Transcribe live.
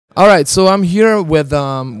All right, so I'm here with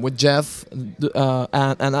Jeff,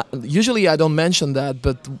 and usually I don't mention that,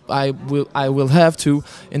 but I will have to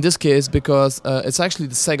in this case because it's actually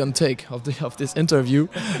the second take of this interview,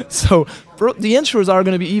 so the intros are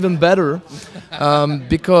going to be even better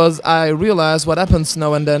because I realize what happens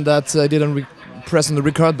now and then that I didn't press on the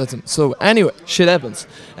record button. So anyway, shit happens.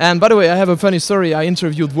 And by the way, I have a funny story. I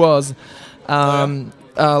interviewed Was.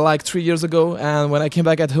 Like 3 years ago, and when I came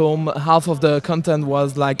back at home, half of the content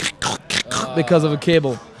was like because of a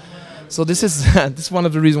cable. So this is this is one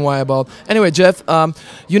of the reasons why about. Anyway, Jeff,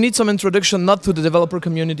 you need some introduction, not to the developer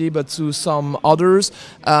community, but to some others.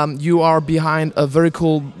 You are behind a very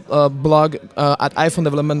cool blog at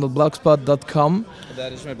iPhoneDevelopment.blogspot.com.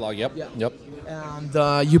 That is my blog. Yep. Yeah. Yep. And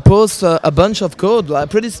you post a bunch of code, like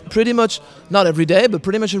pretty much not every day, but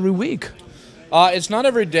pretty much every week. It's not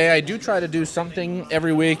every day. I do try to do something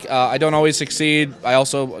every week. I don't always succeed. I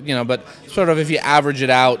also, but sort of if you average it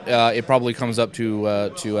out, it probably comes up to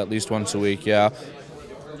at least once a week. Yeah.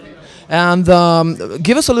 And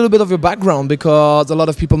give us a little bit of your background, because a lot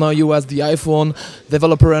of people know you as the iPhone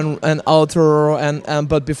developer and author, and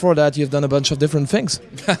but before that you've done a bunch of different things.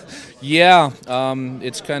 Yeah.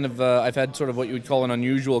 It's kind of I've had sort of what you would call an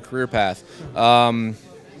unusual career path.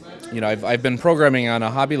 I've been programming on a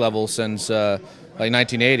hobby level since like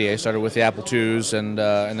 1980. I started with the Apple IIs and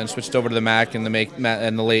then switched over to the Mac in the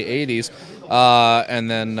late 80s. And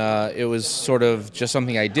then it was sort of just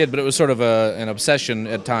something I did, but it was sort of an obsession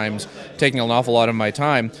at times, taking an awful lot of my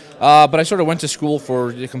time. But I sort of went to school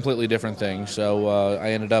for a completely different thing. So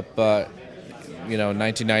I ended up, in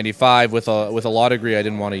 1995 with a law degree I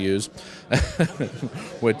didn't want to use,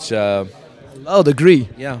 which law degree.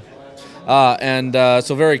 Yeah.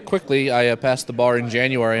 So very quickly I passed the bar in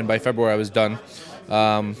January, and by February I was done.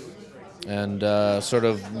 Sort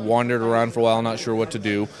of wandered around for a while, not sure what to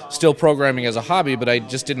do. Still programming as a hobby, but I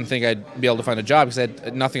just didn't think I'd be able to find a job because I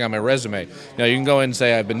had nothing on my resume. You can go in and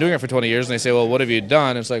say I've been doing it for 20 years, and they say, well, what have you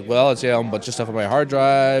done? It's like, well, it's a bunch of stuff on my hard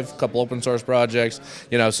drive, a couple open source projects.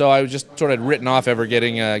 So I was just sort of written off ever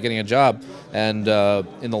getting a job. And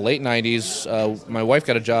in the late 90s, my wife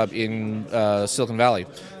got a job in Silicon Valley,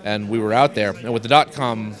 and we were out there. And with the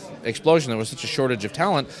 .com explosion, there was such a shortage of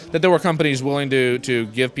talent that there were companies willing to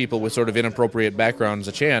give people with sort of inappropriate backgrounds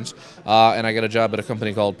a chance. And I got a job at a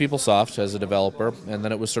company called PeopleSoft as a developer, and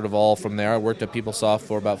then it was sort of all from there. I worked at PeopleSoft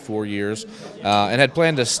for about 4 years and had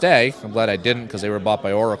planned to stay. I'm glad I didn't, because they were bought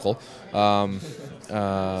by Oracle.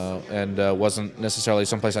 Wasn't necessarily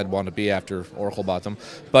someplace I'd want to be after Oracle bought them.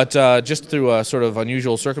 But just through sort of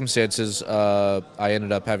unusual circumstances, I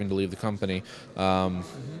ended up having to leave the company.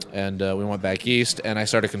 We went back east, and I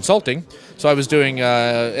started consulting. So I was doing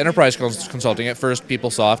enterprise consulting at first,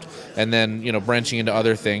 PeopleSoft, and then branching into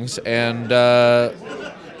other things, and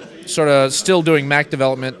sort of still doing Mac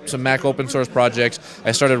development, some Mac open source projects.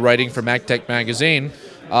 I started writing for Mac Tech Magazine.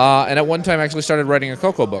 And at one time I actually started writing a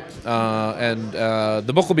Cocoa book.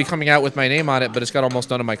 The book will be coming out with my name on it, but it's got almost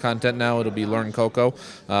none of my content now. It'll be Learn Cocoa,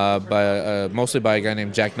 mostly by a guy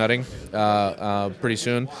named Jack Nutting, pretty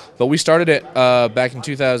soon. But we started it back in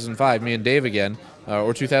 2005, me and Dave again.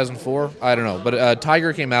 Or 2004, I don't know. But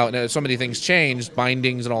Tiger came out, and so many things changed,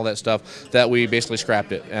 bindings and all that stuff, that we basically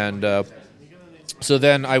scrapped it. And so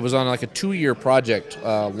then I was on like a 2-year project,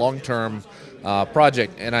 long-term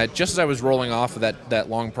project, and just as I was rolling off of that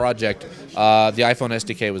long project, the iPhone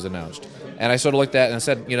SDK was announced, and I sort of looked at it and I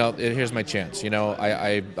said, here's my chance.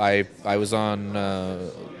 I was on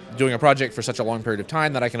doing a project for such a long period of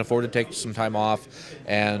time that I can afford to take some time off,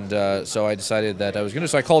 and so I decided that I was going to.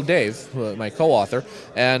 So I called Dave, my co-author,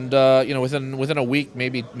 and within a week,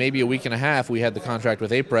 maybe a week and a half, we had the contract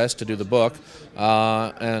with A-Press to do the book,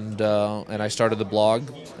 and I started the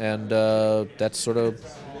blog, and that's sort of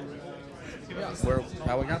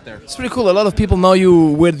how we got there. It's pretty cool. A lot of people know you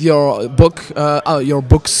with your book, your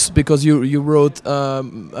books, because you wrote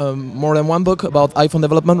more than one book about iPhone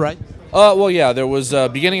development, right? Well, yeah, there was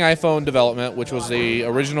Beginning iPhone Development, which was the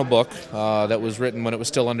original book that was written when it was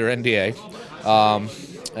still under NDA,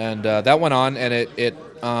 and that went on, and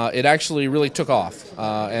it actually really took off.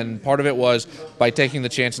 And part of it was by taking the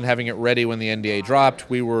chance and having it ready when the NDA dropped.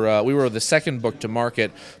 We were the second book to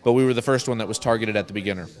market, but we were the first one that was targeted at the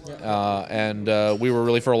beginner. We were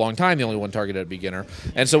really for a long time the only one targeted at beginner.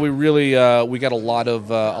 And so we really we got a lot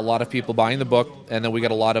of people buying the book, and then we got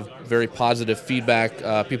a lot of very positive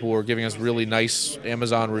feedback. People were giving us really nice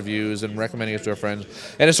Amazon reviews and recommending us to our friends,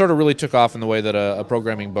 and it sort of really took off in the way that a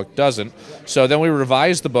programming book doesn't. So then we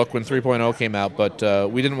revised the book when 3.0 came out, but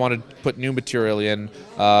we didn't want to put new material in.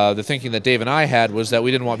 The thinking that Dave and I had was that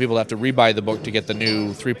we didn't want people to have to rebuy the book to get the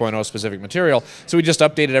new 3.0 specific material. So we just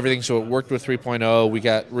updated everything so it worked with 3.0. We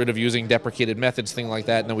got rid of using deprecated methods, things like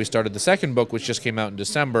that, and then we started the second book, which just came out in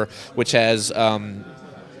December, which has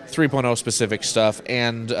 3.0 specific stuff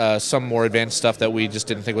and some more advanced stuff that we just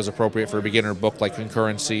didn't think was appropriate for a beginner book, like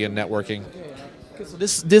concurrency and networking. So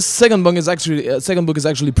this second book is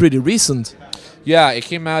actually pretty recent. Yeah, it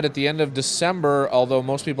came out at the end of December, although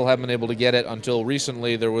most people haven't been able to get it until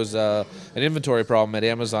recently. There was an inventory problem at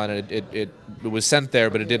Amazon, and it was sent there,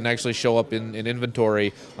 but it didn't actually show up in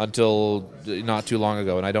inventory until not too long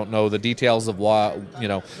ago. And I don't know the details of why,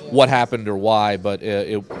 what happened or why, but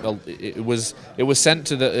it was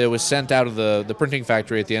sent out of the printing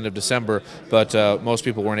factory at the end of December, but most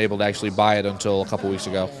people weren't able to actually buy it until a couple weeks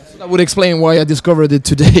ago. That would explain why I discovered it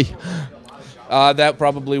today. That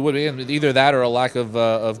probably would be either that or a lack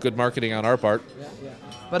of good marketing on our part.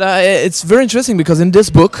 But it's very interesting because in this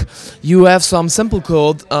book you have some sample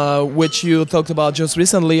code which you talked about just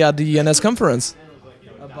recently at the NSConference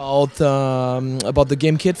about the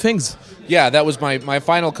game kit things. Yeah, that was my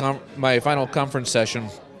final conference session.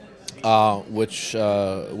 Which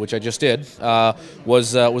I just did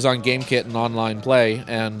was on GameKit and online play,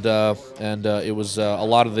 and it was a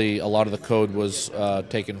lot of the code was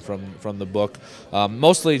taken from the book,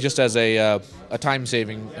 mostly just as a time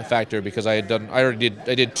saving factor, because I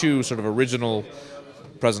did two sort of original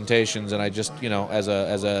presentations, and I just as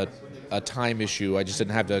a time issue, I just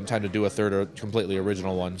didn't have the time to do a third or completely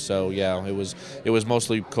original one. So yeah, it was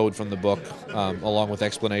mostly code from the book along with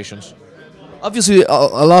explanations. Obviously,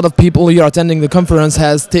 a lot of people here attending the conference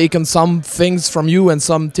has taken some things from you and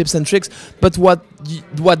some tips and tricks. But what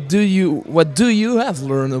do you have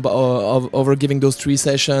learned about over giving those 3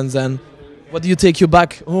 sessions, and what do you take you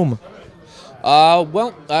back home? I've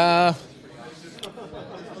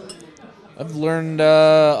learned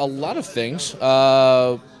a lot of things.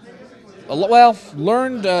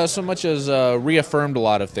 Learned so much as reaffirmed a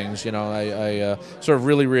lot of things. I sort of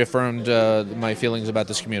really reaffirmed my feelings about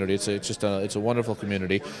this community. It's a wonderful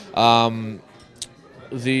community.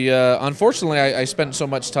 Unfortunately, I spent so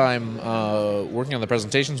much time working on the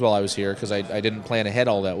presentations while I was here, because I didn't plan ahead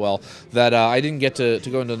all that well, that I didn't get to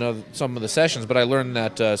go into some of the sessions. But I learned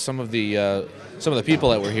that some of the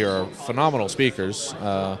people that were here are phenomenal speakers.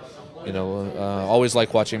 Always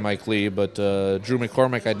like watching Mike Lee, but Drew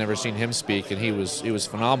McCormick, I'd never seen him speak, and he was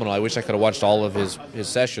phenomenal. I wish I could have watched all of his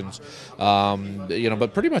sessions. But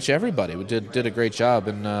pretty much everybody did a great job,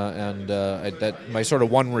 and that my sort of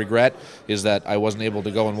one regret is that I wasn't able to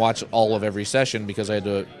go and watch all of every session because I had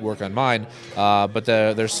to work on mine. But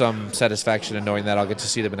there's some satisfaction in knowing that I'll get to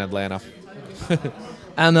see them in Atlanta.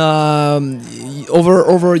 And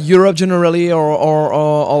over Europe generally,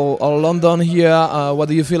 or London here, what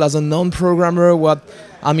do you feel as a non-programmer?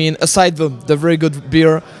 Aside the very good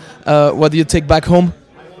beer, what do you take back home?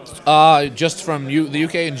 Just from the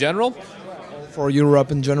UK in general? For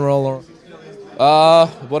Europe in general, or?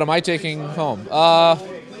 What am I taking home?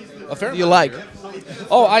 What do you like?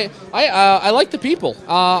 Oh, I like the people,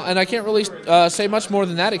 and I can't really say much more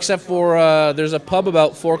than that, except for there's a pub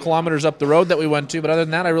about 4 kilometers up the road that we went to. But other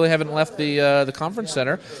than that, I really haven't left the conference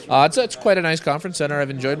center. It's quite a nice conference center. I've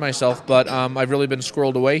enjoyed myself, but I've really been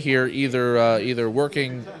squirreled away here, either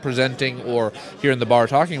working, presenting, or here in the bar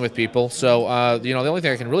talking with people. So the only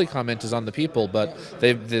thing I can really comment is on the people. But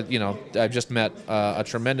I've just met a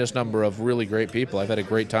tremendous number of really great people. I've had a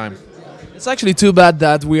great time. It's actually too bad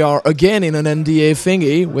that we are again in an NDA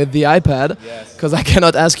thingy with the iPad, because I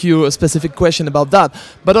cannot ask you a specific question about that.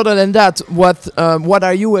 But other than that, what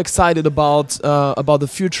are you excited about the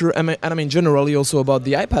future, and generally also about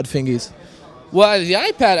the iPad thingies? Well, the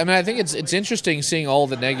iPad, I think it's interesting seeing all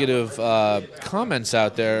the negative comments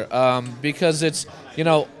out there, because it's,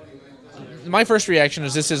 my first reaction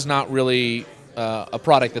is this is not really a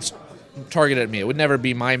product that's targeted at me. It would never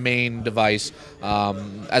be my main device.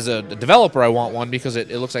 As a developer, I want one because it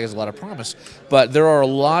looks like it has a lot of promise. But there are a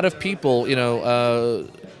lot of people,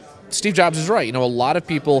 Steve Jobs is right. A lot of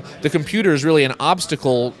people, the computer is really an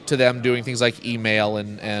obstacle to them doing things like email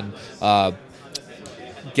and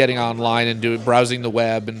getting online and browsing the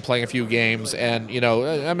web and playing a few games. And,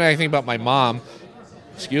 I think about my mom.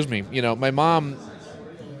 Excuse me. My mom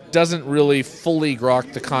doesn't really fully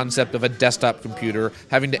grok the concept of a desktop computer,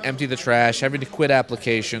 having to empty the trash, having to quit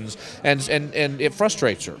applications, and it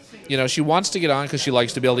frustrates her. You know, she wants to get on because she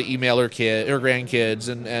likes to be able to email her grandkids,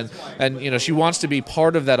 and you know, she wants to be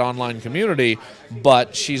part of that online community,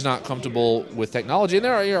 but she's not comfortable with technology. And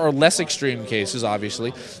there are less extreme cases,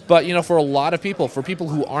 obviously, but you know, for a lot of people, for people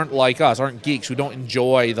who aren't like us, aren't geeks, who don't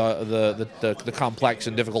enjoy the complex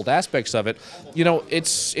and difficult aspects of it, you know,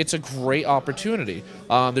 it's a great opportunity.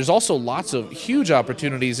 There's also lots of huge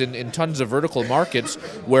opportunities in tons of vertical markets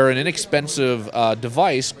where an inexpensive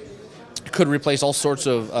device could replace all sorts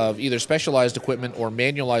of either specialized equipment or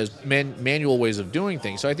manual ways of doing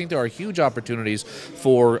things. So I think there are huge opportunities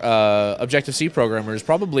for Objective-C programmers.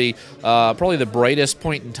 Probably the brightest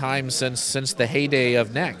point in time since the heyday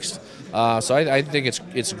of Next. So I think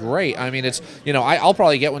it's great. I mean, it's, you know, I'll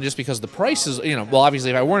probably get one just because the price is, you know, well,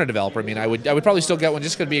 obviously if I weren't a developer, I mean, I would probably still get one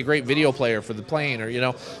just because it'd be a great video player for the plane, or you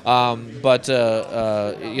know,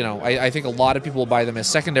 you know, I think a lot of people will buy them as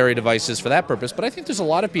secondary devices for that purpose. But I think there's a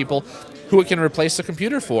lot of people who it can replace the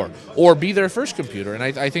computer for, or be their first computer, and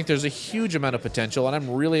I think there's a huge amount of potential, and I'm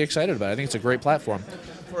really excited about it. I think it's a great platform.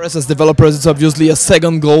 For us as developers, it's obviously a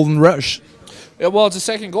second golden rush. Well, it's a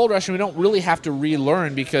second gold rush, and we don't really have to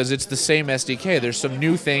relearn because it's the same SDK. There's some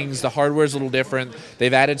new things. The hardware's a little different.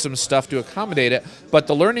 They've added some stuff to accommodate it, but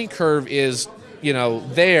the learning curve is, you know,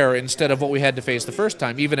 there instead of what we had to face the first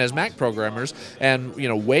time, even as Mac programmers, and you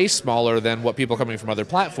know, way smaller than what people coming from other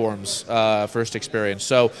platforms first experience.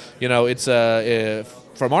 So, you know, it's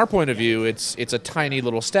from our point of view, it's a tiny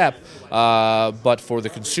little step, but for the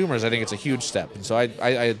consumers, I think it's a huge step, and so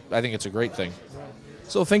I think it's a great thing.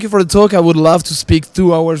 So thank you for the talk. I would love to speak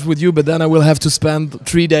 2 hours with you, but then I will have to spend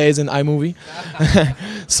 3 days in iMovie.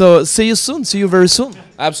 So see you soon. See you very soon.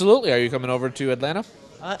 Absolutely. Are you coming over to Atlanta?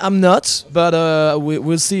 I'm not, but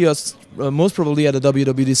we'll see us most probably at the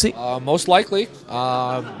WWDC. Most likely.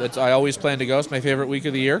 I always plan to go. It's my favorite week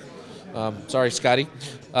of the year. Sorry, Scotty.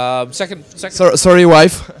 Second. Sorry,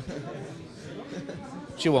 wife.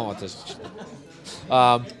 She won't want this.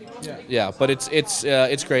 Yeah, but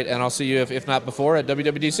it's great, and I'll see you if not before at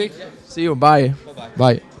WWDC. See you. Bye. Bye-bye.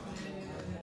 Bye.